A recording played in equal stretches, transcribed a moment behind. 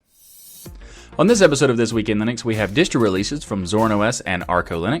On this episode of This Week in Linux, we have distro releases from Zorin OS and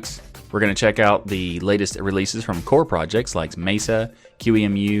ArcoLinux. We're going to check out the latest releases from core projects like Mesa,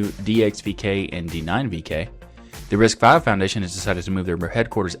 QEMU, DXVK, and D9VK. The RISC-V Foundation has decided to move their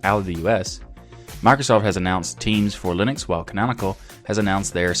headquarters out of the US. Microsoft has announced Teams for Linux, while Canonical has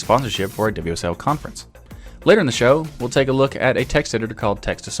announced their sponsorship for a WSL conference. Later in the show, we'll take a look at a text editor called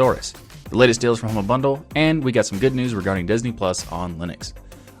Textosaurus, the latest deals from Humble Bundle, and we got some good news regarding Disney Plus on Linux.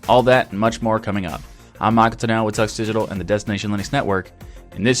 All that and much more coming up. I'm Michael Tannell with Tux Digital and the Destination Linux Network,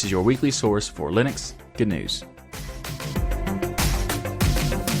 and this is your weekly source for Linux good news.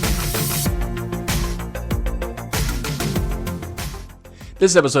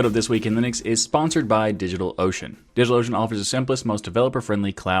 This episode of This Week in Linux is sponsored by DigitalOcean. DigitalOcean offers the simplest, most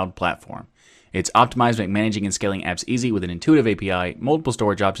developer-friendly cloud platform. It's optimized to make managing and scaling apps easy with an intuitive API, multiple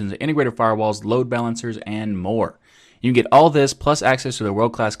storage options, integrated firewalls, load balancers, and more. You can get all this plus access to their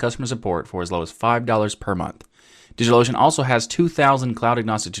world-class customer support for as low as $5 per month. DigitalOcean also has 2,000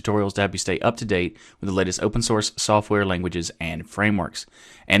 cloud-agnostic tutorials to help you stay up to date with the latest open source software, languages, and frameworks.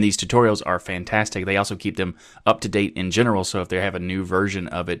 And these tutorials are fantastic. They also keep them up to date in general. So if they have a new version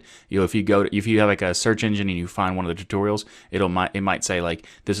of it, if you have like a search engine and you find one of the tutorials, it might say like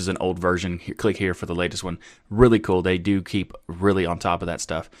this is an old version. Click here for the latest one. Really cool. They do keep really on top of that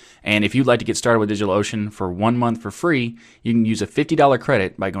stuff. And if you'd like to get started with DigitalOcean for 1 month for free, you can use a $50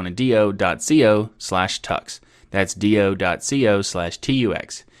 credit by going to do.co/tux. That's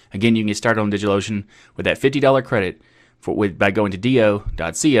do.co/tux. Again, you can get started on DigitalOcean with that $50 credit by going to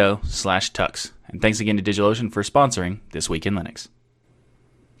do.co/tux. And thanks again to DigitalOcean for sponsoring This Week in Linux.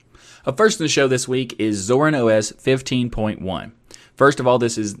 Up first in the show this week is Zorin OS 15.1. First of all,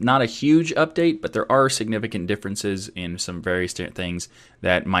 this is not a huge update, but there are significant differences in some various things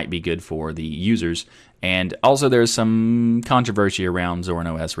that might be good for the users. And also there's some controversy around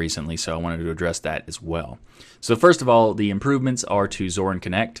Zorin OS recently, so I wanted to address that as well. So first of all, the improvements are to Zorin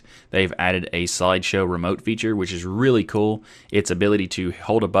Connect. They've added a slideshow remote feature, which is really cool. Its ability to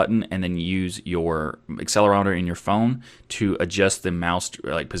hold a button and then use your accelerometer in your phone to adjust the mouse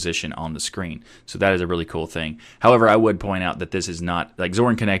position on the screen. So that is a really cool thing. However, I would point out that this is not, like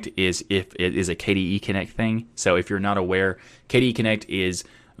Zorin Connect is a KDE Connect thing. So if you're not aware, KDE Connect is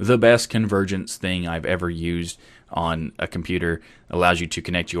the best convergence thing I've ever used on a computer. Allows you to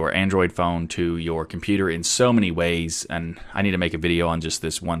connect your Android phone to your computer in so many ways, and I need to make a video on just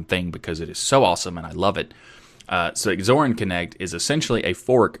this one thing because it is so awesome and I love it. So Zorin Connect is essentially a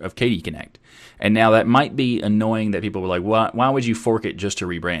fork of KDE Connect. And now that might be annoying that people were like, why would you fork it just to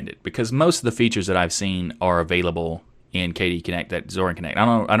rebrand it? Because most of the features that I've seen are available in KDE Connect, that Zorin Connect. I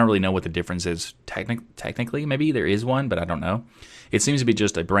don't really know what the difference is technically. Maybe there is one, but I don't know. It seems to be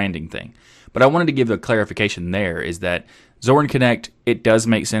just a branding thing. But I wanted to give a clarification there is that Zorin Connect, it does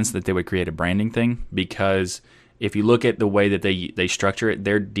make sense that they would create a branding thing, because if you look at the way that they structure it,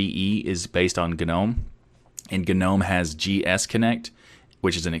 their DE is based on GNOME, and GNOME has GS Connect,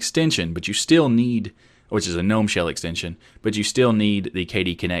 which is an extension, but you still need, which is a GNOME shell extension, but you still need the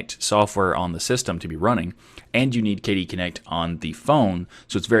KDE Connect software on the system to be running, and you need KDE Connect on the phone,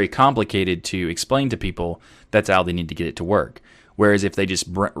 so it's very complicated to explain to people that's how they need to get it to work. Whereas if they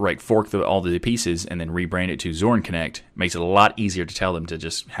just fork all the pieces and then rebrand it to Zorin Connect, it makes it a lot easier to tell them to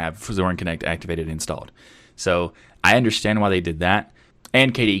just have Zorin Connect activated and installed. So I understand why they did that,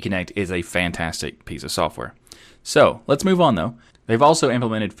 and KDE Connect is a fantastic piece of software. So let's move on though. They've also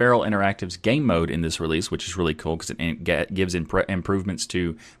implemented Feral Interactive's game mode in this release, which is really cool because it gives improvements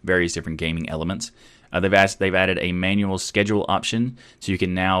to various different gaming elements. They've added a manual schedule option, so you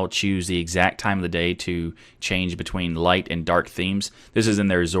can now choose the exact time of the day to change between light and dark themes. This is in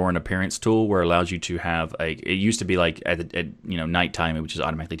their Zorin Appearance tool, where it allows you to have it used to be like at nighttime, it would just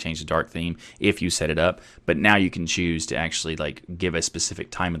automatically change the dark theme if you set it up. But now you can choose to actually give a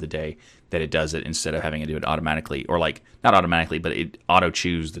specific time of the day that it does it, instead of having to do it automatically, or not automatically, but it auto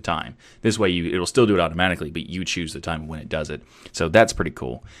choose the time. This way it'll still do it automatically, but you choose the time when it does it. So that's pretty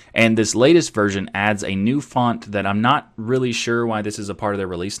cool. And this latest version adds a new font that I'm not really sure why this is a part of their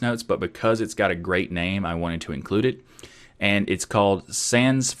release notes, but because it's got a great name, I wanted to include it. And it's called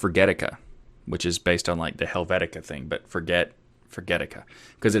Sans Forgetica, which is based on the Helvetica thing, but Forgetica,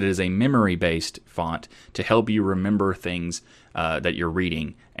 because it is a memory-based font to help you remember things that you're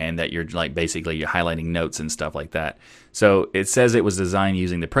reading, and that you're basically you're highlighting notes and stuff like that. So it says it was designed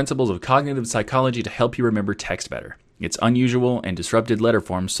using the principles of cognitive psychology to help you remember text better. Its unusual and disrupted letter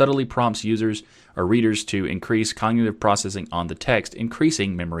form subtly prompts users or readers to increase cognitive processing on the text,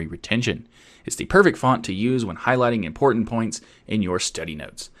 increasing memory retention. It's the perfect font to use when highlighting important points in your study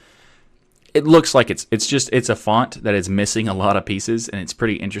notes. it looks like it's a font that is missing a lot of pieces, and it's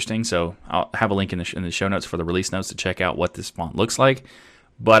pretty interesting. So I'll have a link in the show notes for the release notes to check out what this font looks like.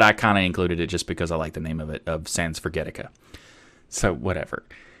 But I kind of included it just because I like the name of it, of Sans Forgetica. So whatever.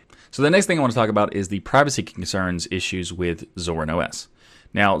 So the next thing I want to talk about is the privacy concerns issues with Zorin OS.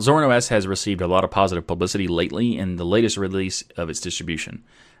 Now, Zorin OS has received a lot of positive publicity lately in the latest release of its distribution.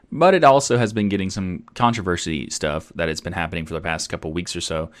 But it also has been getting some controversy stuff that it's been happening for the past couple weeks or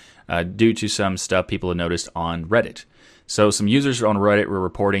so due to some stuff people have noticed on Reddit. So some users on Reddit were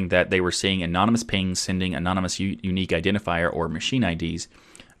reporting that they were seeing anonymous pings sending anonymous unique identifier or machine IDs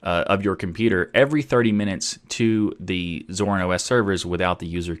of your computer every 30 minutes to the Zorin OS servers without the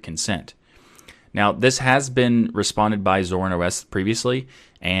user consent. Now, this has been responded by Zorin OS previously,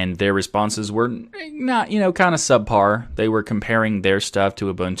 and their responses were not, kind of subpar. They were comparing their stuff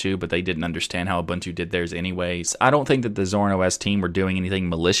to Ubuntu, but they didn't understand how Ubuntu did theirs anyways. I don't think that the Zorin OS team were doing anything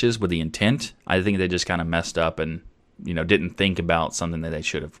malicious with the intent. I think they just kind of messed up and, didn't think about something that they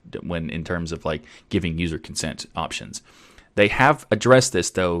should have when in terms of like giving user consent options. They have addressed this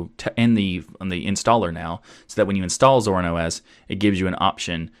though on the installer now, so that when you install Zorin OS, it gives you an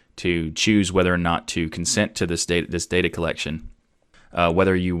option to choose whether or not to consent to this data collection.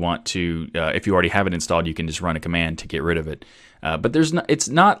 Whether you want to, if you already have it installed, you can just run a command to get rid of it. But it's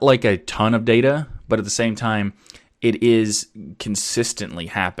not like a ton of data, but at the same time, it is consistently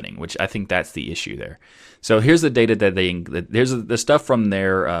happening, which I think that's the issue there. So here's the data here's the stuff from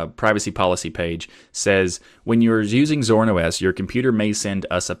their privacy policy page says, when you're using Zorin OS, your computer may send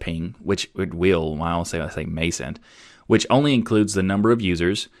us a ping, which it will, I say may send, which only includes the number of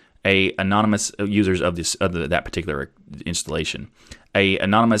users, anonymous users of that particular installation, a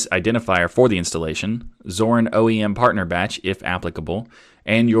anonymous identifier for the installation, Zorin OEM partner batch if applicable,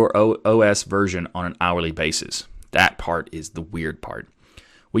 and your OS version on an hourly basis. That part is the weird part.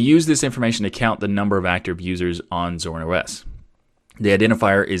 We use this information to count the number of active users on Zorin OS. The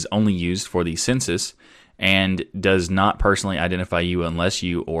identifier is only used for the census and does not personally identify you unless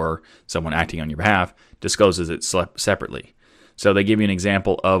you or someone acting on your behalf discloses it separately. So they give you an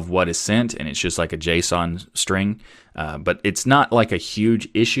example of what is sent, and it's just like a JSON string, but it's not like a huge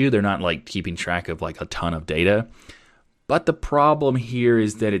issue. They're not like keeping track of like a ton of data. But the problem here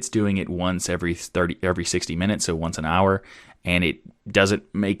is that it's doing it once every 60 minutes, so once an hour, and it doesn't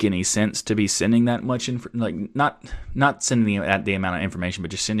make any sense to be sending that much, not sending the amount of information, but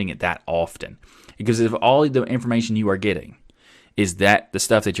just sending it that often. Because if all the information you are getting is that the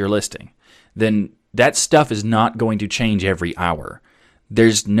stuff that you're listing, then that stuff is not going to change every hour.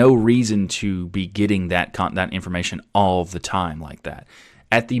 There's no reason to be getting that information all the time like that.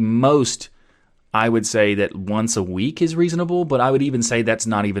 At the most, I would say that once a week is reasonable, but I would even say that's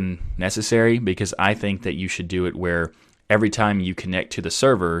not even necessary, because I think that you should do it where every time you connect to the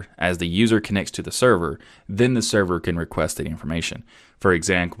server, as the user connects to the server, then the server can request the information. For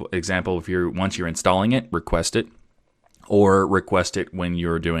example, if once you're installing it, request it, or request it when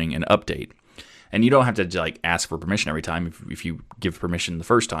you're doing an update. And you don't have to ask for permission every time. If you give permission the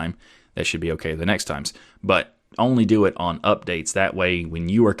first time, that should be okay the next times. But only do it on updates. That way, when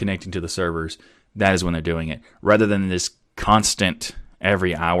you are connecting to the servers, that is when they're doing it, rather than this constant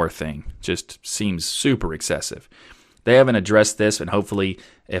every hour thing. Just seems super excessive. They haven't addressed this, and hopefully,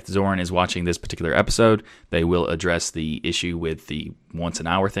 if Zorin is watching this particular episode, they will address the issue with the once an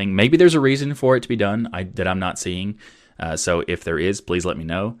hour thing. Maybe there's a reason for it to be done that I'm not seeing. So if there is, please let me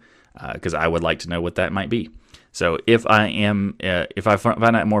know, because I would like to know what that might be. So if I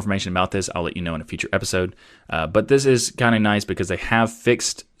find out more information about this, I'll let you know in a future episode. But this is kind of nice because they have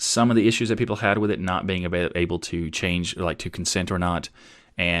fixed some of the issues that people had with it not being able to change, like to consent or not.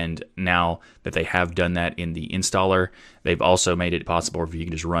 And now that they have done that in the installer, they've also made it possible if you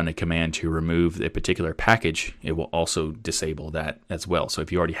can just run a command to remove a particular package, it will also disable that as well. So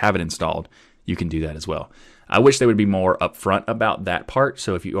if you already have it installed, you can do that as well. I wish they would be more upfront about that part.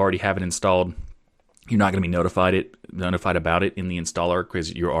 So if you already have it installed, you're not going to be notified about it in the installer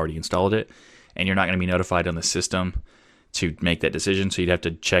because you already installed it, and you're not going to be notified on the system to make that decision. So you'd have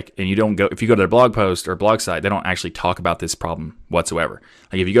to check, and if you go to their blog post or blog site, they don't actually talk about this problem whatsoever.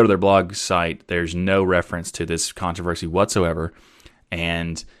 Like if you go to their blog site, there's no reference to this controversy whatsoever,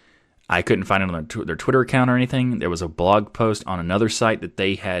 and I couldn't find it on their Twitter account or anything. There was a blog post on another site that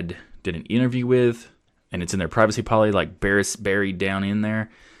they did an interview with, and it's in their privacy policy, like buried down in there.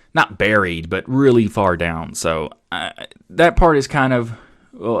 Not buried, but really far down. So that part is kind of,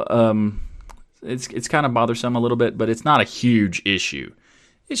 it's kind of bothersome a little bit, but it's not a huge issue.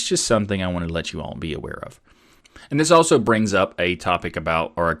 It's just something I want to let you all be aware of. And this also brings up a topic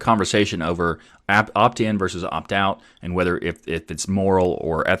about, or a conversation over opt-in versus opt-out, and whether if it's moral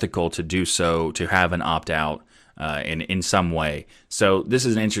or ethical to do so, to have an opt-out in some way. So this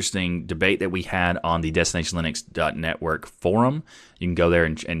is an interesting debate that we had on the destinationlinux.network forum. You can go there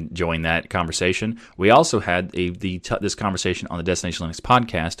and join that conversation. We also had this conversation on the Destination Linux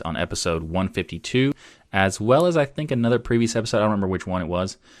podcast on episode 152, as well as I think another previous episode. I don't remember which one it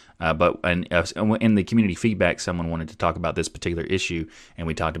was. But in the community feedback, someone wanted to talk about this particular issue, and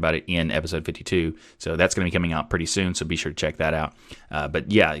we talked about it in episode 52. So that's going to be coming out pretty soon, so be sure to check that out.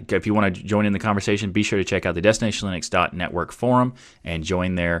 But yeah, if you want to join in the conversation, be sure to check out the destinationlinux.network forum and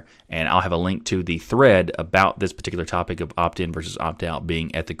join there. And I'll have a link to the thread about this particular topic of opt-in versus opt-out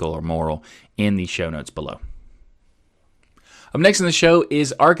being ethical or moral in the show notes below. Up next in the show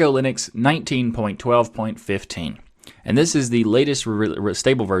is ArcoLinux 19.12.15. And this is the latest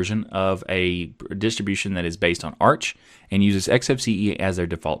stable version of a distribution that is based on Arch and uses XFCE as their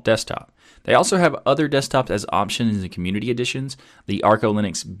default desktop. They also have other desktops as options in the community editions. The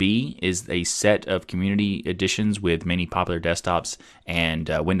ArcoLinux B is a set of community editions with many popular desktops and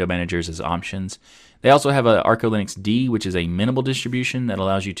window managers as options. They also have a ArcoLinux D, which is a minimal distribution that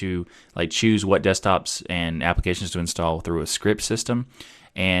allows you to choose what desktops and applications to install through a script system.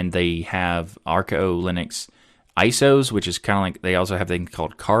 And they have ArcoLinux ISOs, which is kind of like, they also have a thing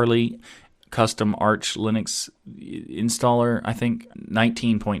called Carly, custom Arch Linux installer. I think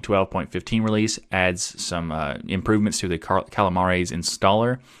 19.12.15 release adds some improvements to the Calamares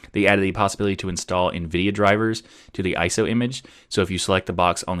installer. They added the possibility to install NVIDIA drivers to the ISO image. So if you select the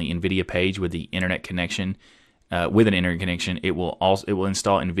box on the NVIDIA page with the internet connection, with an internet connection, it will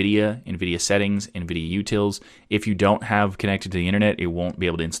install NVIDIA settings, NVIDIA utils. If you don't have connected to the internet, it won't be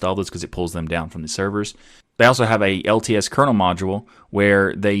able to install those because it pulls them down from the servers. They also have a LTS kernel module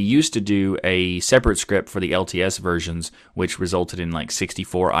where they used to do a separate script for the LTS versions, which resulted in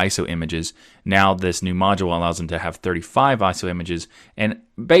 64 ISO images. Now this new module allows them to have 35 ISO images, and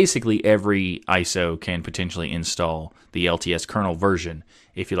basically every ISO can potentially install the LTS kernel version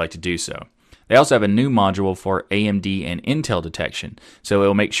if you'd like to do so. They also have a new module for AMD and Intel detection, so it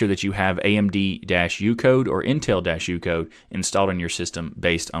will make sure that you have AMD-U code or Intel-U code installed on your system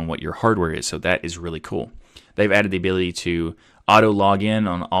based on what your hardware is, so that is really cool. They've added the ability to auto log in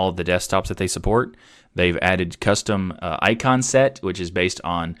on all of the desktops that they support. They've added custom icon set, which is based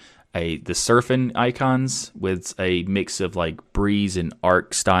on the Surfin icons with a mix of Breeze and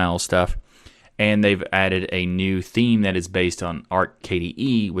Arc style stuff. And they've added a new theme that is based on Arc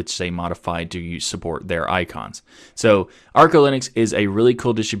KDE, which they modified to support their icons. So ArcoLinux is a really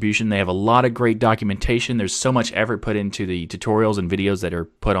cool distribution. They have a lot of great documentation. There's so much effort put into the tutorials and videos that are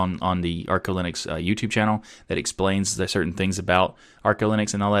put on the ArcoLinux YouTube channel that explains the certain things about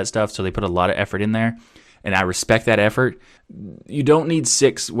ArcoLinux and all that stuff. So they put a lot of effort in there, and I respect that effort. You don't need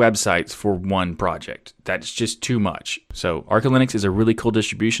 6 websites for one project. That's just too much. So ArcoLinux is a really cool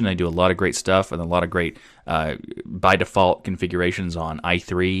distribution. They do a lot of great stuff and a lot of great by default configurations on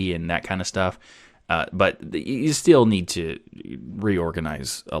i3 and that kind of stuff. But you still need to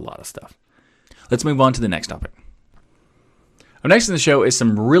reorganize a lot of stuff. Let's move on to the next topic. Next in the show is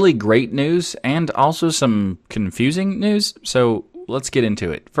some really great news and also some confusing news. So let's get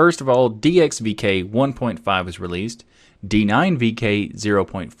into it. First of all, DXVK 1.5 was released, D9VK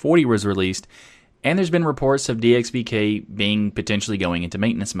 0.40 was released, and there's been reports of DXVK being potentially going into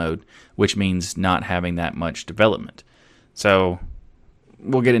maintenance mode, which means not having that much development. So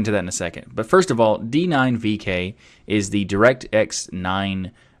we'll get into that in a second. But first of all, D9VK is the DirectX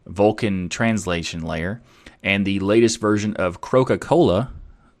 9 Vulkan translation layer, and the latest version of Coca-Cola,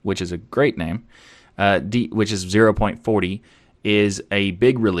 which is a great name, which is 0.40, is a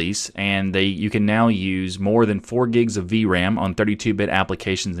big release, and you can now use more than 4 gigs of VRAM on 32-bit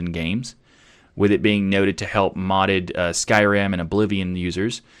applications and games, with it being noted to help modded Skyrim and Oblivion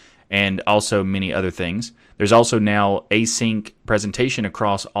users, and also many other things. There's also now async presentation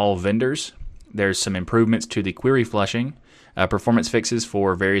across all vendors. There's some improvements to the query flushing, performance fixes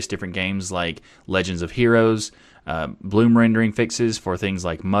for various different games like Legends of Heroes, bloom rendering fixes for things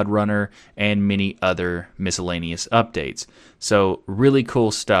like Mud Runner, and many other miscellaneous updates. So really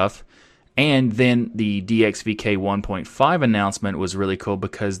cool stuff. And then the DXVK 1.5 announcement was really cool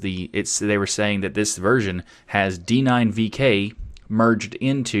because they were saying that this version has D9VK merged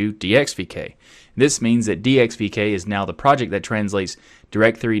into DXVK. This means that DXVK is now the project that translates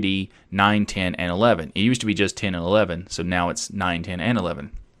Direct3D 9, 10, and 11. It used to be just 10 and 11, so now it's 9, 10, and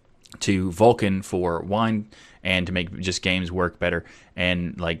 11. To Vulkan for wine and to make just games work better,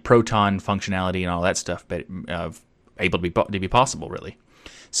 and Proton functionality and all that stuff, but able to be possible, really.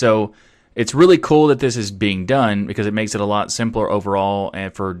 So it's really cool that this is being done because it makes it a lot simpler overall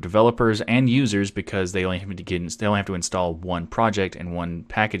and for developers and users because they only have to install one project and one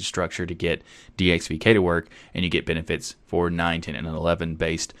package structure to get DXVK to work, and you get benefits for 9, 10, and 11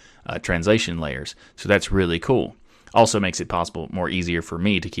 based translation layers. So that's really cool. Also makes it possible more easier for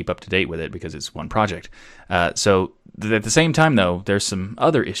me to keep up to date with it because it's one project. So at the same time, though, there's some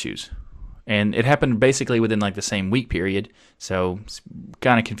other issues. And it happened basically within like the same week period, so it's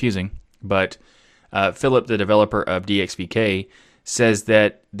kind of confusing. But Philip, the developer of DXVK, says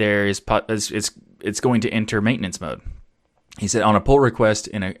that it's going to enter maintenance mode. He said on a pull request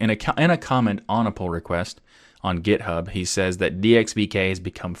in a comment on a pull request on GitHub, he says that DXVK has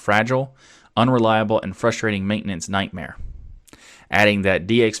become fragile, unreliable, and frustrating maintenance nightmare. Adding that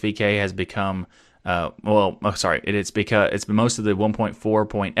DXVK has become it's because most of the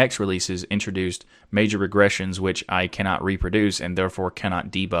 1.4.x releases introduced major regressions which I cannot reproduce and therefore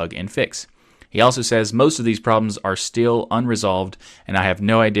cannot debug and fix. He also says most of these problems are still unresolved and I have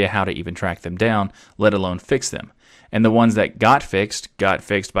no idea how to even track them down, let alone fix them. And the ones that got fixed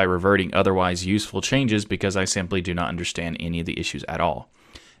by reverting otherwise useful changes because I simply do not understand any of the issues at all.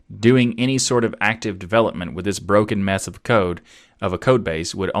 Doing any sort of active development with this broken mess of a code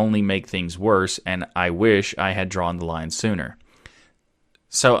base would only make things worse, and I wish I had drawn the line sooner.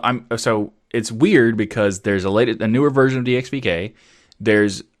 So it's weird because there's a newer version of DXVK,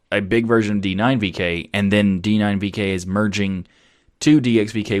 there's a big version of D9VK, and then D9VK is merging to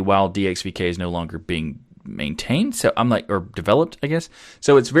DXVK while DXVK is no longer being maintained. So I'm like, or developed, I guess.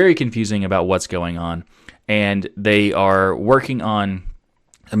 So it's very confusing about what's going on, and they are working on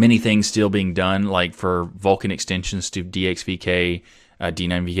many things still being done, like for Vulkan extensions to DXVK,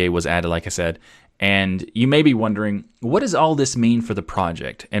 D9VK was added, like I said. And you may be wondering, what does all this mean for the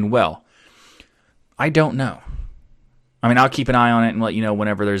project? And well, I don't know. I mean, I'll keep an eye on it and let you know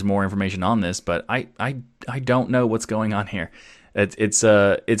whenever there's more information on this, but I don't know what's going on here. It's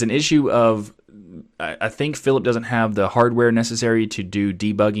an issue of, I think Philip doesn't have the hardware necessary to do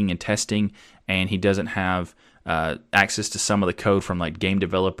debugging and testing, and he doesn't have access to some of the code from like game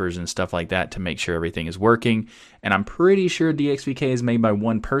developers and stuff like that to make sure everything is working. And I'm pretty sure DXVK is made by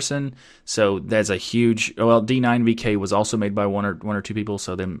one person, so that's a huge. Well, D9VK was also made by one or two people,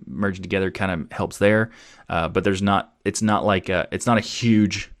 so them merging together kind of helps there. But it's not a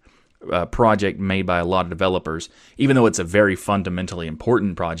huge project made by a lot of developers, even though it's a very fundamentally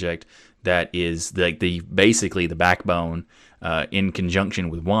important project that is basically the backbone in conjunction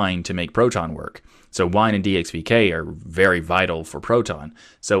with Wine to make Proton work. So Wine and DXVK are very vital for Proton.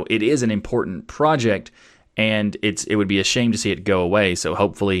 So it is an important project, and it would be a shame to see it go away. So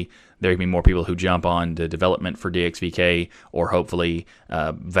hopefully there can be more people who jump on the development for DXVK, or hopefully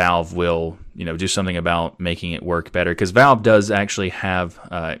Valve will do something about making it work better. Because Valve does actually have,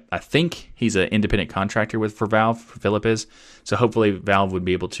 I think he's an independent contractor for Valve, Philip is. So hopefully Valve would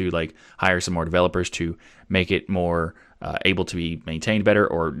be able to hire some more developers to make it more able to be maintained better,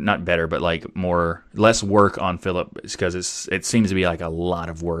 or not better, but less work on Philip, because it seems to be a lot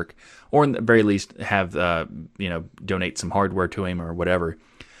of work, or in the very least have donate some hardware to him or whatever.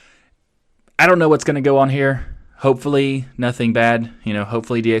 I don't know what's going to go on here. Hopefully nothing bad.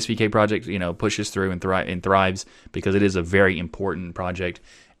 Hopefully DXVK project pushes through and thrives, because it is a very important project,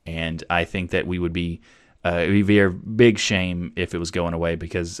 and I think that it would be a big shame if it was going away,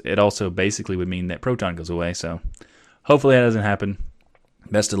 because it also basically would mean that Proton goes away. So hopefully that doesn't happen.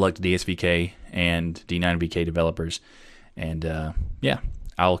 Best of luck to DXVK and D9VK developers. And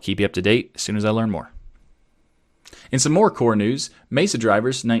I'll keep you up to date as soon as I learn more. In some more core news, Mesa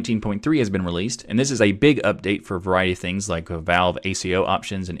drivers 19.3 has been released, and this is a big update for a variety of things like Valve ACO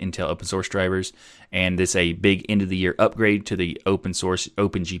options and Intel open source drivers, and this is a big end-of-the-year upgrade to the open source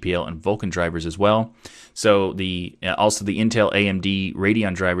OpenGPL and Vulkan drivers as well. So also the Intel AMD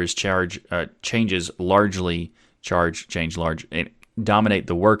Radeon drivers dominate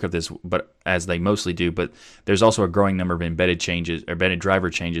the work of this, but as they mostly do, but there's also a growing number of embedded driver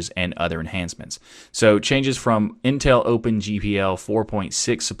changes and other enhancements. So changes from Intel OpenGPL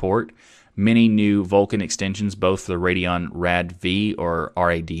 4.6 support, many new Vulkan extensions, both for the Radeon RAD-V or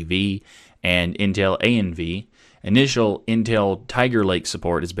RAD-V and Intel ANV. Initial Intel Tiger Lake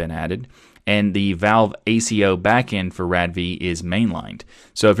support has been added, and the Valve ACO backend for RAD-V is mainlined.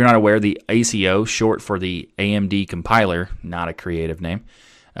 So if you're not aware, the ACO, short for the AMD compiler, not a creative name,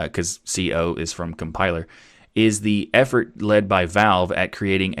 because CO is from compiler, is the effort led by Valve at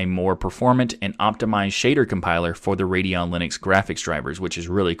creating a more performant and optimized shader compiler for the Radeon Linux graphics drivers, which is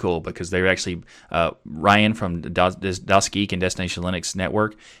really cool, because they're actually, Ryan from DOS Geek and Destination Linux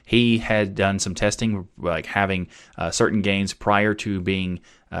Network, he had done some testing, like having certain games prior to being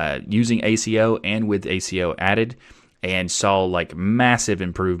using ACO and with ACO added, and saw like massive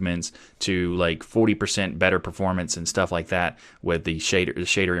improvements to like 40% better performance and stuff like that with the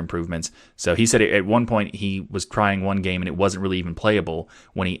shader improvements. So he said at one point he was trying one game and it wasn't really even playable.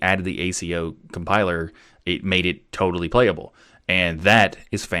 When he added the ACO compiler, it made it totally playable. And that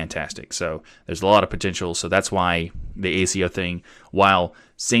is fantastic. So there's a lot of potential. So that's why the ACO thing, while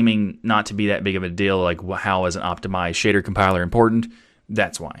seeming not to be that big of a deal, like how is an optimized shader compiler important?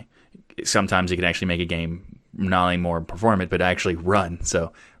 That's why. Sometimes you can actually make a game not only more performant, but actually run.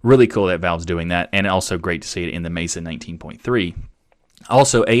 So really cool that Valve's doing that. And also great to see it in the Mesa 19.3.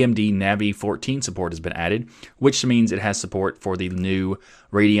 Also, AMD Navi 14 support has been added, which means it has support for the new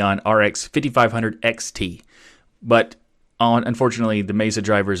Radeon RX 5500 XT. But unfortunately, the Mesa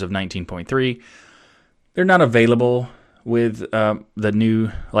drivers of 19.3, they're not available with the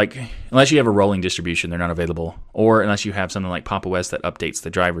new, like, unless you have a rolling distribution, they're not available. Or unless you have something like Pop! OS that updates the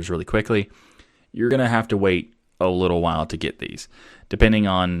drivers really quickly, you're going to have to wait a little while to get these. Depending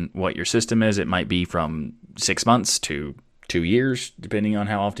on what your system is, it might be from 6 months to 2 years, depending on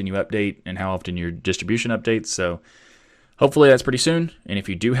how often you update and how often your distribution updates. So hopefully that's pretty soon. And if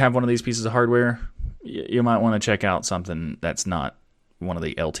you do have one of these pieces of hardware, you might want to check out something that's not one of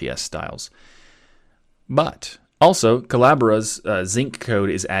the LTS styles. But also, Collabora's Zinc code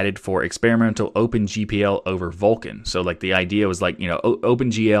is added for experimental OpenGPL over Vulkan. So like the idea was like,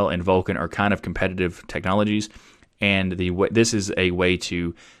 OpenGL and Vulkan are kind of competitive technologies. And this is a way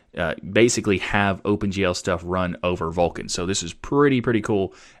to basically have OpenGL stuff run over Vulkan. So this is pretty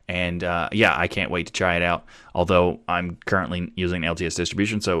cool. And I can't wait to try it out. Although I'm currently using LTS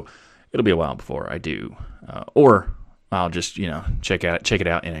distribution, so it'll be a while before I do. Or I'll just, check it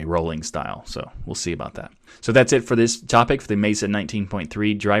out in a rolling style. So we'll see about that. So that's it for this topic for the Mesa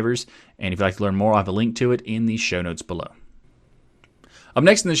 19.3 drivers. And if you'd like to learn more, I'll have a link to it in the show notes below. Up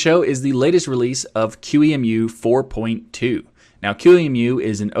next in the show is the latest release of QEMU 4.2. Now, QEMU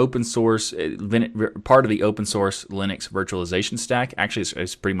is an open source, part of the open source Linux virtualization stack. Actually,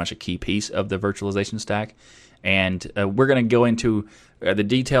 it's pretty much a key piece of the virtualization stack. And we're going to go into the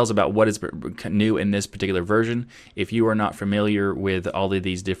details about what is new in this particular version. If you are not familiar with all of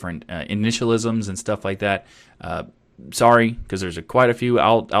these different initialisms and stuff like that, sorry, because there's quite a few.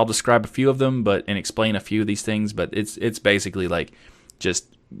 I'll describe a few of them, and explain a few of these things. But it's basically just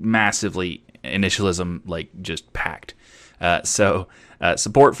massively initialism, just packed. So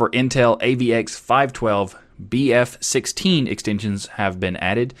support for Intel AVX 512 BF16 extensions have been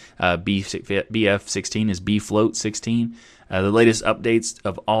added. BF16 is bfloat 16. The latest updates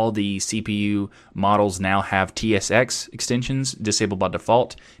of all the CPU models now have TSX extensions disabled by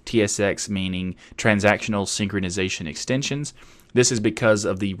default. TSX meaning transactional synchronization extensions. This is because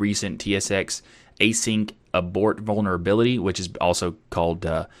of the recent TSX async abort vulnerability, which is also called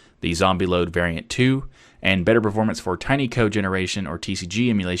the zombie load variant 2, and better performance for tiny code generation or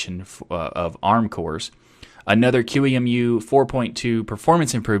TCG emulation of ARM cores. Another QEMU 4.2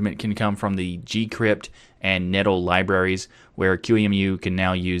 performance improvement can come from the gcrypt and nettle libraries, where QEMU can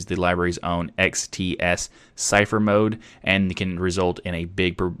now use the library's own XTS cipher mode and can result in a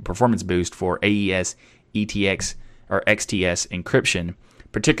big performance boost for AES, ETX, or XTS encryption,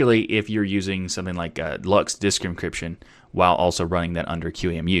 particularly if you're using something like LUX disk encryption while also running that under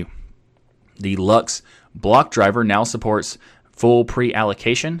QEMU. The LUX block driver now supports full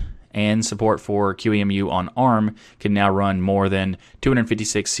pre-allocation, and support for QEMU on ARM can now run more than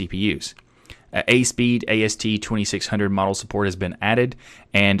 256 CPUs. A-Speed AST 2600 model support has been added,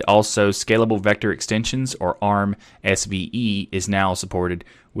 and also scalable vector extensions, or ARM SVE, is now supported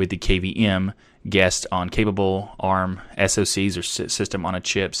with the KVM guest on capable ARM SoCs, or system on a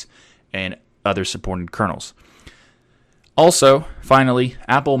chips, and other supported kernels. Also, finally,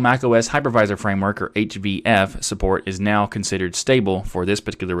 Apple macOS Hypervisor Framework, or HVF, support is now considered stable for this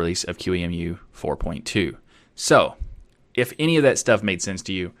particular release of QEMU 4.2. So, if any of that stuff made sense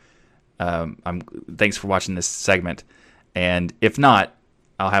to you, thanks for watching this segment. And if not,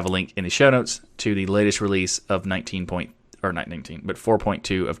 I'll have a link in the show notes to the latest release of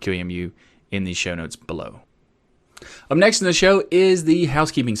 4.2 of QEMU in the show notes below. Up next in the show is the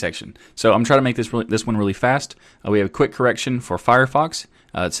housekeeping section. So I'm trying to make this one really fast. We have a quick correction for Firefox.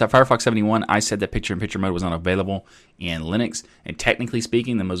 Firefox 71, I said that picture-in-picture mode was not available in Linux. And technically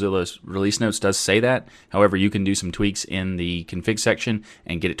speaking, the Mozilla release notes does say that. However, you can do some tweaks in the config section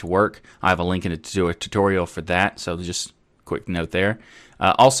and get it to work. I have a link to a tutorial for that, so just quick note there.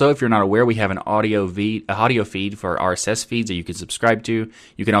 Also, if you're not aware, we have an audio feed for RSS feeds that you can subscribe to.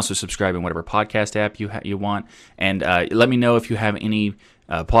 You can also subscribe in whatever podcast app you want. And let me know if you have any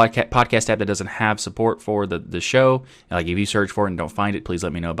podcast app that doesn't have support for the show. Like if you search for it and don't find it, please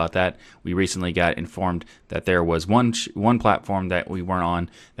let me know about that. We recently got informed that there was one platform that we weren't on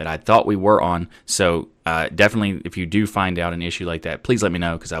that I thought we were on. So definitely, if you do find out an issue like that, please let me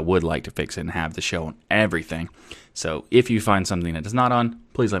know, because I would like to fix it and have the show on everything. So if you find something that is not on,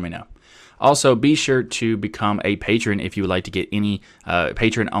 please let me know. Also, be sure to become a patron if you would like to get any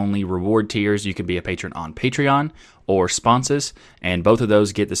patron-only reward tiers. You can be a patron on Patreon or sponsors, and both of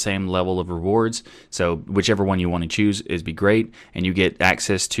those get the same level of rewards. So whichever one you want to choose is be great, and you get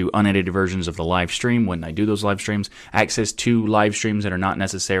access to unedited versions of the live stream when I do those live streams, access to live streams that are not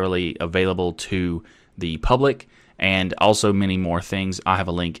necessarily available to the public, and also many more things. I have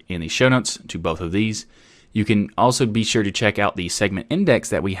a link in the show notes to both of these. You can also be sure to check out the segment index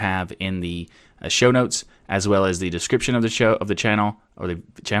that we have in the show notes, as well as the description of the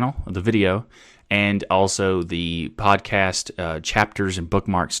video, and also the podcast chapters and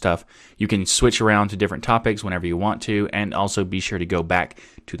bookmark stuff. You can switch around to different topics whenever you want to, and also be sure to go back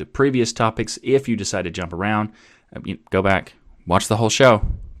to the previous topics if you decide to jump around. Go back, watch the whole show.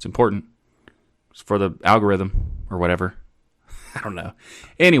 It's important. It's for the algorithm or whatever. I don't know.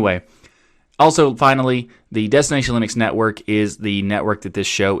 Anyway. Also, finally, the Destination Linux Network is the network that this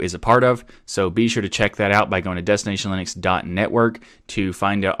show is a part of, so be sure to check that out by going to destinationlinux.network to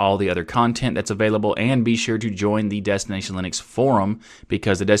find out all the other content that's available, and be sure to join the Destination Linux forum,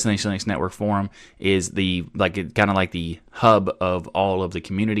 because the Destination Linux Network forum is kind of like the hub of all of the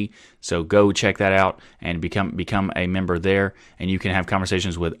community. So go check that out and become a member there, and you can have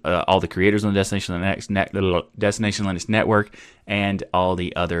conversations with all the creators on the Destination Linux Network and all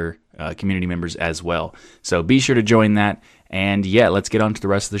the other community members as well. So be sure to join that. And yeah, let's get on to the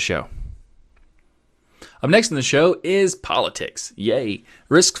rest of the show. Up next in the show is politics. Yay.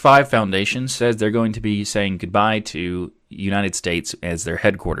 RISC-V Foundation says they're going to be saying goodbye to United States as their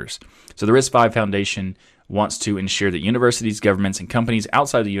headquarters. So the RISC-V Foundation wants to ensure that universities, governments, and companies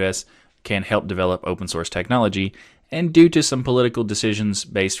outside the U.S. can help develop open source technology. And due to some political decisions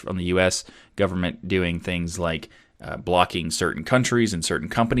based on the U.S. government doing things like blocking certain countries and certain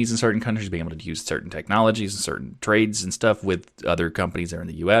companies in certain countries being able to use certain technologies and certain trades and stuff with other companies there in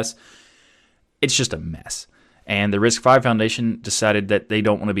the U.S., it's just a mess. And the RISC-V Foundation decided that they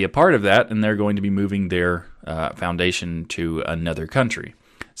don't want to be a part of that, and they're going to be moving their foundation to another country.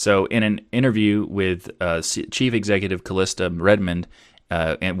 So in an interview with Chief Executive Callista Redmond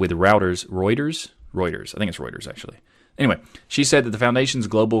and with Reuters, I think it's Reuters actually. Anyway, she said that the Foundation's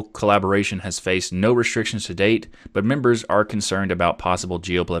global collaboration has faced no restrictions to date, but members are concerned about possible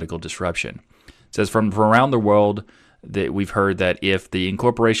geopolitical disruption. It says from around the world that we've heard that if the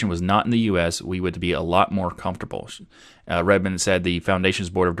incorporation was not in the U.S., we would be a lot more comfortable. Redmond said the Foundation's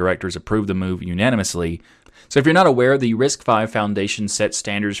board of directors approved the move unanimously. So if you're not aware, the RISC-V Foundation sets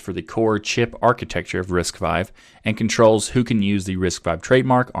standards for the core chip architecture of RISC-V and controls who can use the RISC-V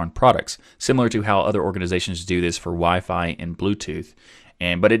trademark on products, similar to how other organizations do this for Wi-Fi and Bluetooth.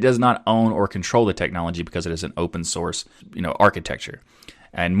 But it does not own or control the technology because it is an open source, architecture.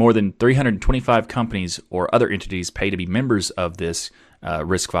 And more than 325 companies or other entities pay to be members of this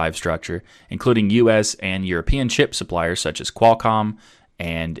RISC-V structure, including U.S. and European chip suppliers such as Qualcomm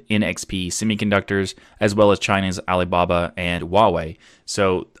and NXP Semiconductors, as well as China's Alibaba and Huawei.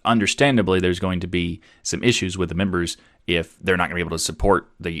 So understandably, there's going to be some issues with the members if they're not going to be able to support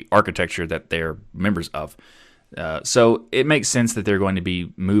the architecture that they're members of. So it makes sense that they're going to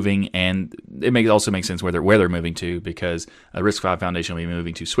be moving, and it also makes sense where they're moving to, because RISC-V Foundation will be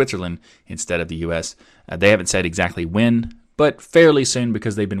moving to Switzerland instead of the U.S. They haven't said exactly when, but fairly soon,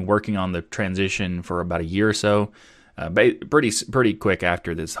 because they've been working on the transition for about a year or so. Pretty quick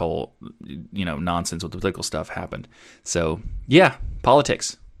after this whole nonsense with the political stuff happened. So yeah,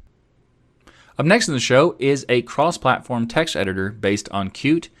 politics. Up next in the show is a cross-platform text editor based on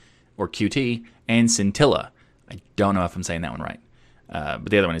Qt or Qt and Scintilla. I don't know if I'm saying that one right,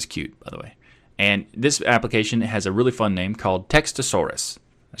 but the other one is Qt, by the way. And this application has a really fun name called Textosaurus.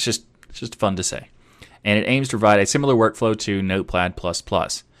 It's just fun to say, and it aims to provide a similar workflow to Notepad++.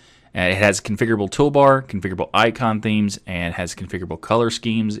 It has configurable toolbar, configurable icon themes, and has configurable color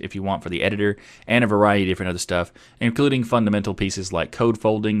schemes if you want for the editor, and a variety of different other stuff, including fundamental pieces like code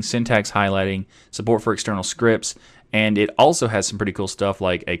folding, syntax highlighting, support for external scripts, and it also has some pretty cool stuff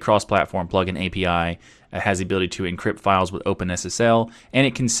like a cross-platform plugin API. It has the ability to encrypt files with OpenSSL, and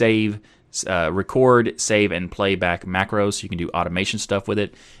it can record, save, and play back macros, so you can do automation stuff with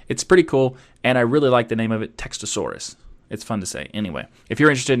it. It's pretty cool, and I really like the name of it, Textosaurus. It's fun to say. Anyway, if you're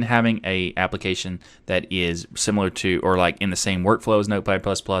interested in having a application that is similar to or like in the same workflow as Notepad++,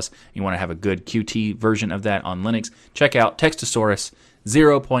 you want to have a good Qt version of that on Linux, check out Textosaurus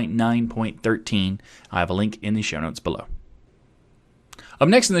 0.9.13. I have a link in the show notes below. Up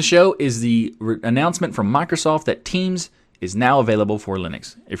next in the show is the announcement from Microsoft that Teams is now available for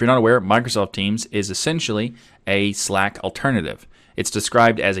Linux. If you're not aware, Microsoft Teams is essentially a Slack alternative. It's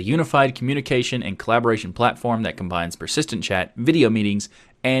described as a unified communication and collaboration platform that combines persistent chat, video meetings,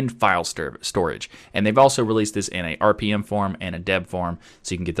 and file storage. And they've also released this in a RPM form and a deb form,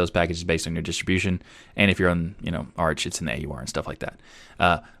 so you can get those packages based on your distribution. And if you're on, Arch, it's in the AUR and stuff like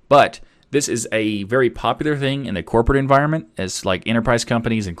that. But this is a very popular thing in the corporate environment, as like enterprise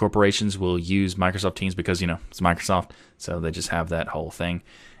companies and corporations will use Microsoft Teams because, it's Microsoft, so they just have that whole thing.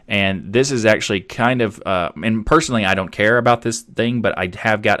 And this is actually kind of, and personally I don't care about this thing, but I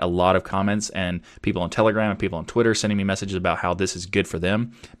have got a lot of comments and people on Telegram and people on Twitter sending me messages about how this is good for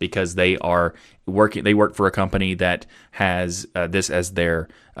them because they work for a company that has this as their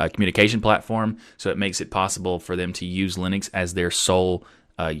communication platform. So it makes it possible for them to use Linux as their sole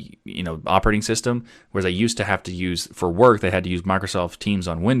operating system, whereas they used to have to use, for work, they had to use Microsoft Teams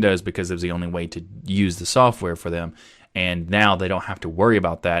on Windows because it was the only way to use the software for them. And now they don't have to worry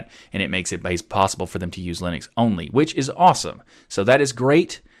about that, and it makes it possible for them to use Linux only, which is awesome. So that is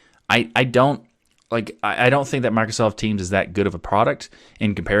great. I don't think that Microsoft Teams is that good of a product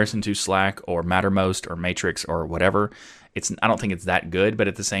in comparison to Slack or Mattermost or Matrix or whatever. I don't think it's that good, but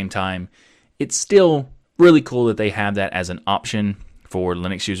at the same time, it's still really cool that they have that as an option for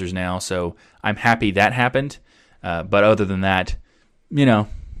Linux users now. So I'm happy that happened. But other than that,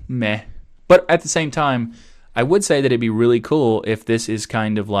 meh. But at the same time, I would say that it'd be really cool if this is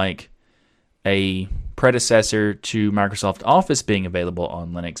kind of like a predecessor to Microsoft Office being available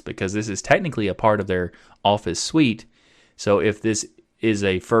on Linux, because this is technically a part of their Office suite. So if this is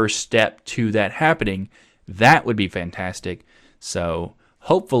a first step to that happening, that would be fantastic. So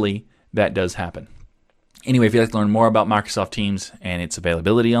hopefully that does happen. Anyway, if you'd like to learn more about Microsoft Teams and its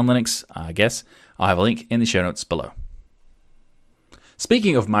availability on Linux, I guess I'll have a link in the show notes below.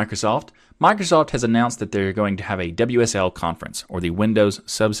 Speaking of Microsoft has announced that they're going to have a WSL conference, or the Windows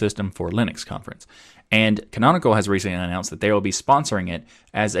Subsystem for Linux conference. And Canonical has recently announced that they will be sponsoring it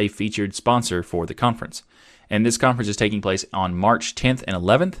as a featured sponsor for the conference. And this conference is taking place on March 10th and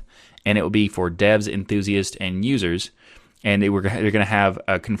 11th, and it will be for devs, enthusiasts, and users. And they're going to have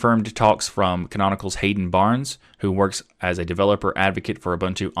confirmed talks from Canonical's Hayden Barnes, who works as a developer advocate for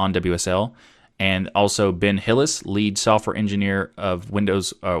Ubuntu on WSL, and also Ben Hillis, lead software engineer of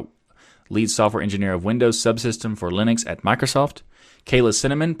Windows Subsystem for Linux at Microsoft. Kayla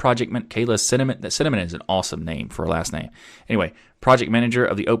Cinnamon, Cinnamon is an awesome name for a last name. Anyway, project manager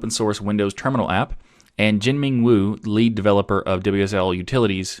of the open source Windows Terminal app. And Jinming Wu, lead developer of WSL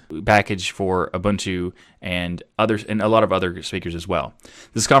Utilities package for Ubuntu and others, and a lot of other speakers as well.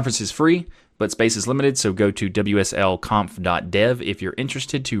 This conference is free, but space is limited, so go to wslconf.dev if you're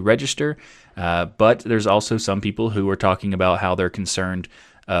interested to register. But there's also some people who are talking about how they're concerned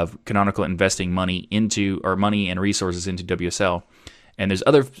of Canonical investing money and resources into WSL. And there's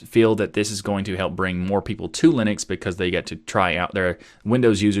other feel that this is going to help bring more people to Linux because they get to try out their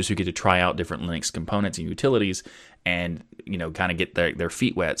Windows users who get to try out different Linux components and utilities and, kind of get their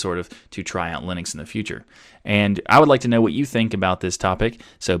feet wet sort of to try out Linux in the future. And I would like to know what you think about this topic.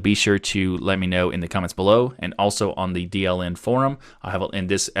 So be sure to let me know in the comments below and also on the DLN forum. And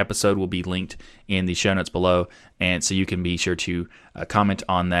this episode will be linked in the show notes below. And so you can be sure to comment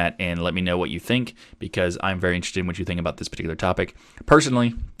on that and let me know what you think, because I'm very interested in what you think about this particular topic.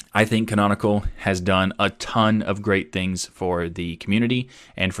 Personally, I think Canonical has done a ton of great things for the community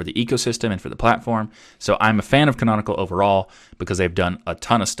and for the ecosystem and for the platform. So I'm a fan of Canonical overall because they've done a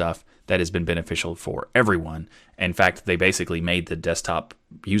ton of stuff that has been beneficial for everyone. In fact, they basically made the desktop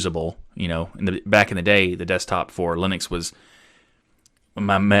usable. Back in the day, the desktop for Linux was a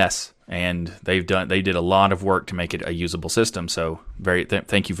mess, and they did a lot of work to make it a usable system. So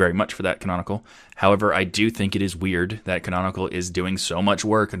thank you very much for that, Canonical. However, I do think it is weird that Canonical is doing so much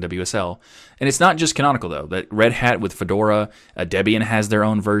work on WSL, and it's not just Canonical though. That Red Hat with Fedora, Debian has their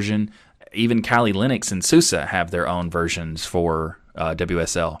own version. Even Kali Linux and SUSE have their own versions for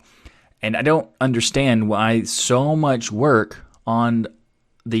WSL, and I don't understand why so much work on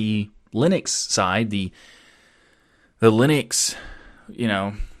the Linux side, the Linux.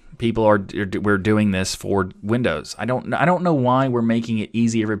 We're doing this for Windows. I don't know why we're making it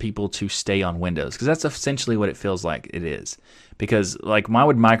easier for people to stay on Windows, because that's essentially what it feels like it is. Because I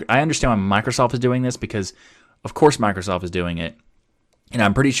understand why Microsoft is doing this, because of course Microsoft is doing it, and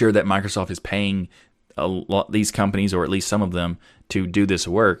I'm pretty sure that Microsoft is paying these companies, or at least some of them, to do this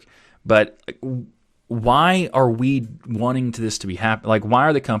work. But why are we wanting this to be happen? Like, why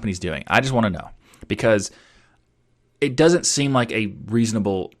are the companies doing it? I just want to know, because it doesn't seem like a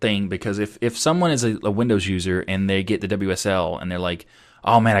reasonable thing. Because if someone is a Windows user and they get the WSL and they're like,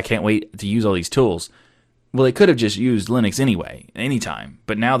 oh man, I can't wait to use all these tools. Well, they could have just used Linux anyway, anytime,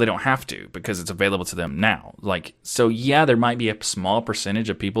 but now they don't have to because it's available to them now. Like, so yeah, there might be a small percentage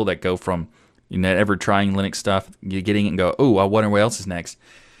of people that go from ever trying Linux stuff, getting it and go, oh, I wonder what else is next.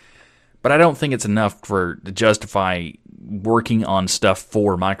 But I don't think it's enough to justify working on stuff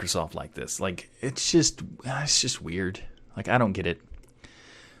for Microsoft like this. Like, it's just weird. Like, I don't get it.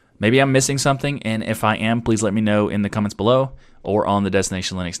 Maybe I'm missing something, and if I am, please let me know in the comments below or on the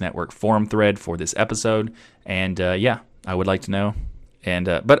Destination Linux Network forum thread for this episode. And yeah, I would like to know. And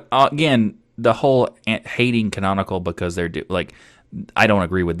but again, the whole hating Canonical because they're like, I don't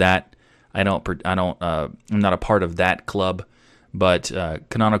agree with that. I'm not a part of that club. But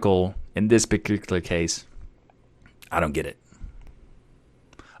Canonical, in this particular case, I don't get it.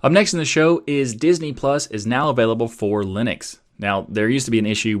 Up next in the show is Disney Plus is now available for Linux. Now, there used to be an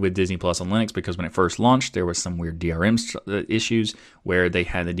issue with Disney Plus on Linux because when it first launched, there was some weird DRM issues where they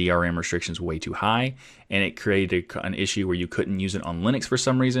had the DRM restrictions way too high, and it created an issue where you couldn't use it on Linux for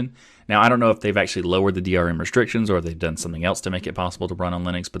some reason. Now, I don't know if they've actually lowered the DRM restrictions or if they've done something else to make it possible to run on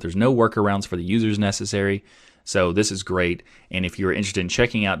Linux, but there's no workarounds for the users necessary. So this is great, and if you're interested in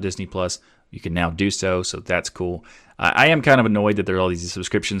checking out Disney Plus, you can now do so that's cool. I am kind of annoyed that there are all these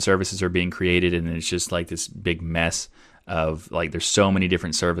subscription services are being created, and it's just like this big mess of, like, there's so many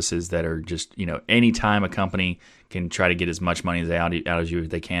different services that are just, anytime a company can try to get as much money out of you as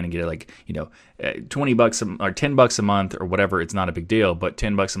they can and get it, like, $20 or $10 a month or whatever, it's not a big deal, but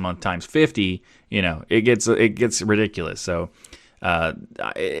 $10 a month times 50, it gets ridiculous. So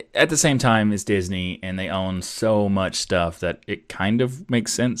at the same time, it's Disney, and they own so much stuff that it kind of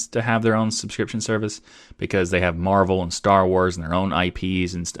makes sense to have their own subscription service, because they have Marvel and Star Wars and their own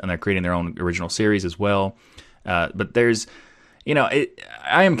IPs, and they're creating their own original series as well. But there's, I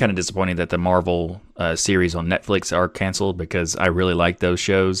am kind of disappointed that the Marvel series on Netflix are canceled, because I really like those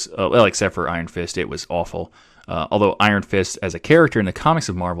shows. Well, except for Iron Fist, it was awful. Although Iron Fist as a character in the comics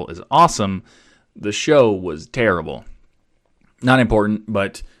of Marvel is awesome, the show was terrible. Not important,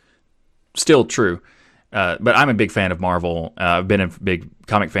 but still true. But I'm a big fan of Marvel. I've been a big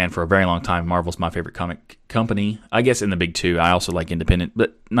comic fan for a very long time. Marvel's my favorite comic company. I guess in the big two. I also like independent,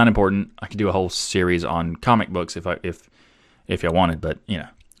 but not important. I could do a whole series on comic books if I wanted, but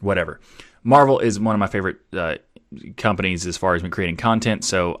whatever. Marvel is one of my favorite companies as far as creating content.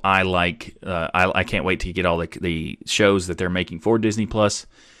 So I can't wait to get all the shows that they're making for Disney Plus.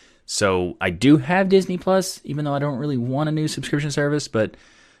 So I do have Disney Plus, even though I don't really want a new subscription service, but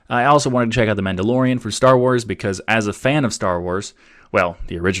I also wanted to check out The Mandalorian for Star Wars, because as a fan of Star Wars, well,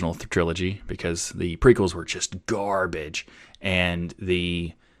 the original trilogy, because the prequels were just garbage, and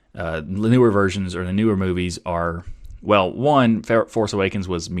the newer versions or the newer movies are, well, one, Force Awakens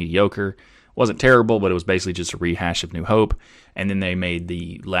was mediocre. Wasn't terrible, but it was basically just a rehash of New Hope. And then they made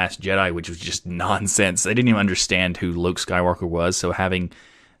The Last Jedi, which was just nonsense. They didn't even understand who Luke Skywalker was, so having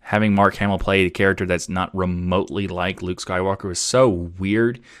Mark Hamill play a character that's not remotely like Luke Skywalker was so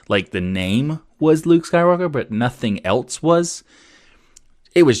weird. Like, the name was Luke Skywalker, but nothing else was.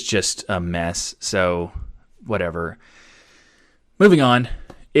 It was just a mess. So, whatever. Moving on.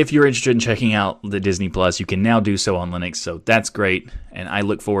 If you're interested in checking out the Disney Plus, you can now do so on Linux. So that's great. And I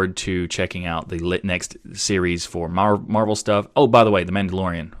look forward to checking out the next series for Marvel stuff. Oh, by the way, The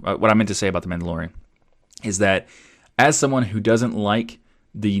Mandalorian. What I meant to say about The Mandalorian is that as someone who doesn't like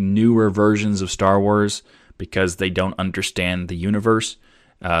the newer versions of Star Wars because they don't understand the universe.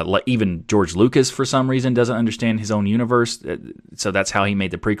 Like even George Lucas, for some reason, doesn't understand his own universe. So that's how he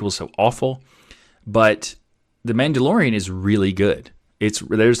made the prequels so awful. But The Mandalorian is really good.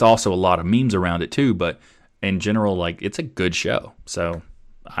 There's also a lot of memes around it too, but in general, like, it's a good show. So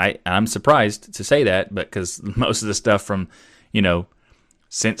I'm surprised to say that, but because most of the stuff from,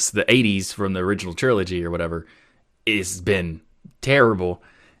 since the 80s from the original trilogy or whatever has been terrible,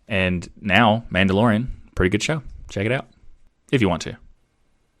 and now Mandalorian, pretty good show. Check it out if you want to.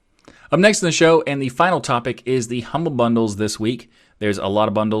 Up next in the show, and the final topic, is the Humble Bundles this week. There's a lot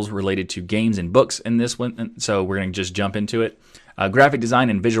of bundles related to games and books in this one, so we're going to just jump into it. Graphic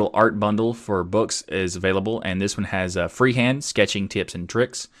design and visual art bundle for books is available, and this one has freehand sketching tips and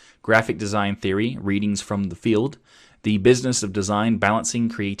tricks, graphic design theory, readings from the field, the business of design, balancing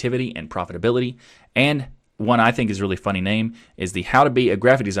creativity and profitability, and one I think is a really funny name is the How to Be a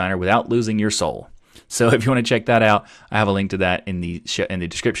Graphic Designer Without Losing Your Soul. So if you want to check that out, I have a link to that in the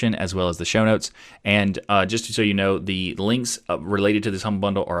description as well as the show notes. And just so you know, the links related to this Humble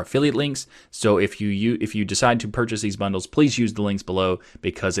Bundle are affiliate links. So if you decide to purchase these bundles, please use the links below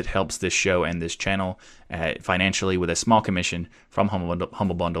because it helps this show and this channel financially with a small commission from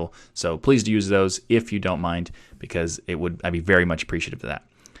Humble Bundle. So please use those if you don't mind, because I'd be very much appreciative of that.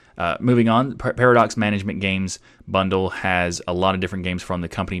 Moving on, Paradox Management Games bundle has a lot of different games from the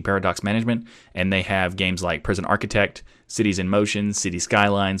company Paradox Management, and they have games like Prison Architect, Cities in Motion, City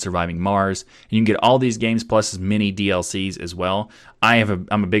Skylines, Surviving Mars, and you can get all these games plus mini DLCs as well. I'm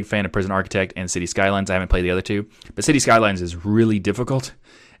a big fan of Prison Architect and City Skylines. I haven't played the other two, but City Skylines is really difficult.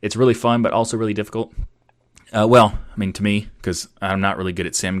 It's really fun, but also really difficult. Well, I mean, to me, because I'm not really good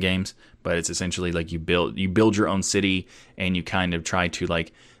at sim games, but it's essentially like you build your own city, and you kind of try to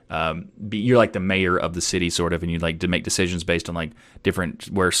like you're like the mayor of the city, sort of, and you like to make decisions based on like different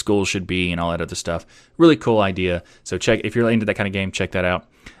where schools should be and all that other stuff. Really cool idea. So if you're into that kind of game, check that out.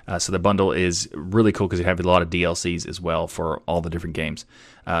 So the bundle is really cool because it has a lot of DLCs as well for all the different games.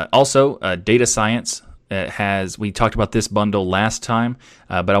 Also, Data Science we talked about this bundle last time,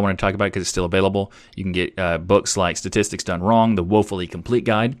 but I want to talk about it because it's still available. You can get books like Statistics Done Wrong, The Woefully Complete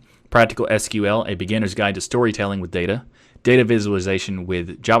Guide, Practical SQL, A Beginner's Guide to Storytelling with Data, Data Visualization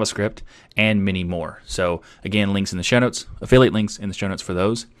with JavaScript, and many more. So again, links in the show notes, affiliate links in the show notes for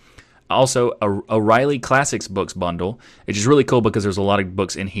those. Also, a O'Reilly Classics books bundle, which is really cool because there's a lot of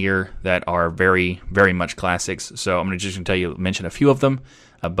books in here that are very, very much classics. So I'm just going to mention a few of them,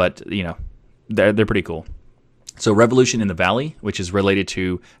 but you know, they're pretty cool. So Revolution in the Valley, which is related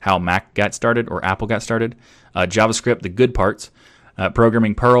to how Mac got started or Apple got started. JavaScript, The Good Parts.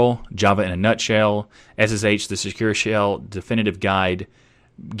 Programming Perl, Java in a Nutshell, SSH, The Secure Shell, Definitive Guide,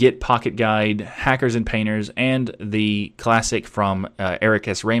 Git Pocket Guide, Hackers and Painters, and the classic from Eric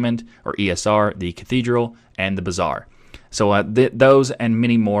S. Raymond, or ESR, The Cathedral, and The Bazaar. So those and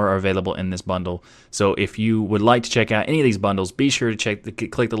many more are available in this bundle. So if you would like to check out any of these bundles, be sure to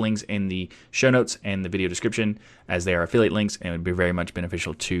click the links in the show notes and the video description, as they are affiliate links, and it would be very much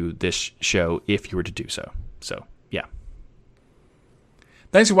beneficial to this show if you were to do so. So, yeah.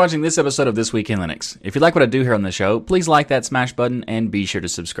 Thanks for watching this episode of This Week in Linux. If you like what I do here on the show, please like that smash button and be sure to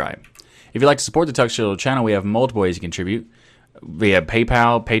subscribe. If you'd like to support the Tux Digital channel, we have multiple ways to contribute via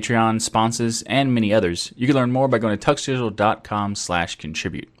PayPal, Patreon, sponsors, and many others. You can learn more by going to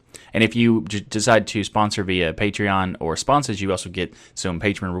tuxdigital.com/contribute. And if you decide to sponsor via Patreon or sponsors, you also get some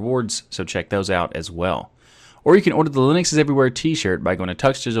Patreon rewards, so check those out as well. Or you can order the Linux is Everywhere t-shirt by going to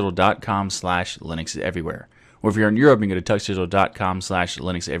tuxdigital.com/LinuxIsEverywhere. Or if you're in Europe, you can go to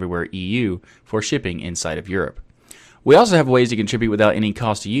tuxdigital.com/LinuxEverywhereEU for shipping inside of Europe. We also have ways to contribute without any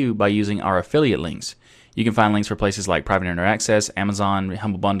cost to you by using our affiliate links. You can find links for places like Private Internet Access, Amazon,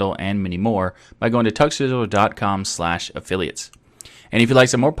 Humble Bundle, and many more by going to tuxdigital.com/affiliates. And if you'd like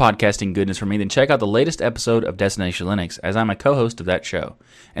some more podcasting goodness from me, then check out the latest episode of Destination Linux, as I'm a co-host of that show.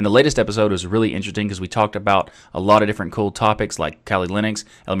 And the latest episode was really interesting because we talked about a lot of different cool topics like Kali Linux,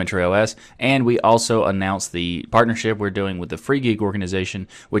 Elementary OS, and we also announced the partnership we're doing with the Free Geek organization,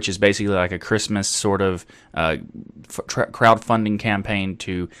 which is basically like a Christmas sort of crowdfunding campaign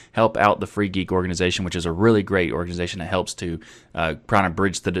to help out the Free Geek organization, which is a really great organization that helps to kind of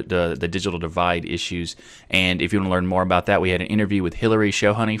bridge the digital divide issues. And if you want to learn more about that, we had an interview with Hillary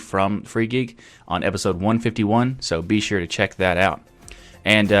Showhoney from Free Geek on episode 151, so be sure to check that out.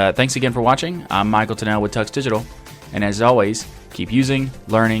 And thanks again for watching. I'm Michael Tennell with Tux Digital, and as always, keep using,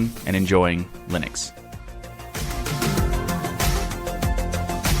 learning, and enjoying Linux.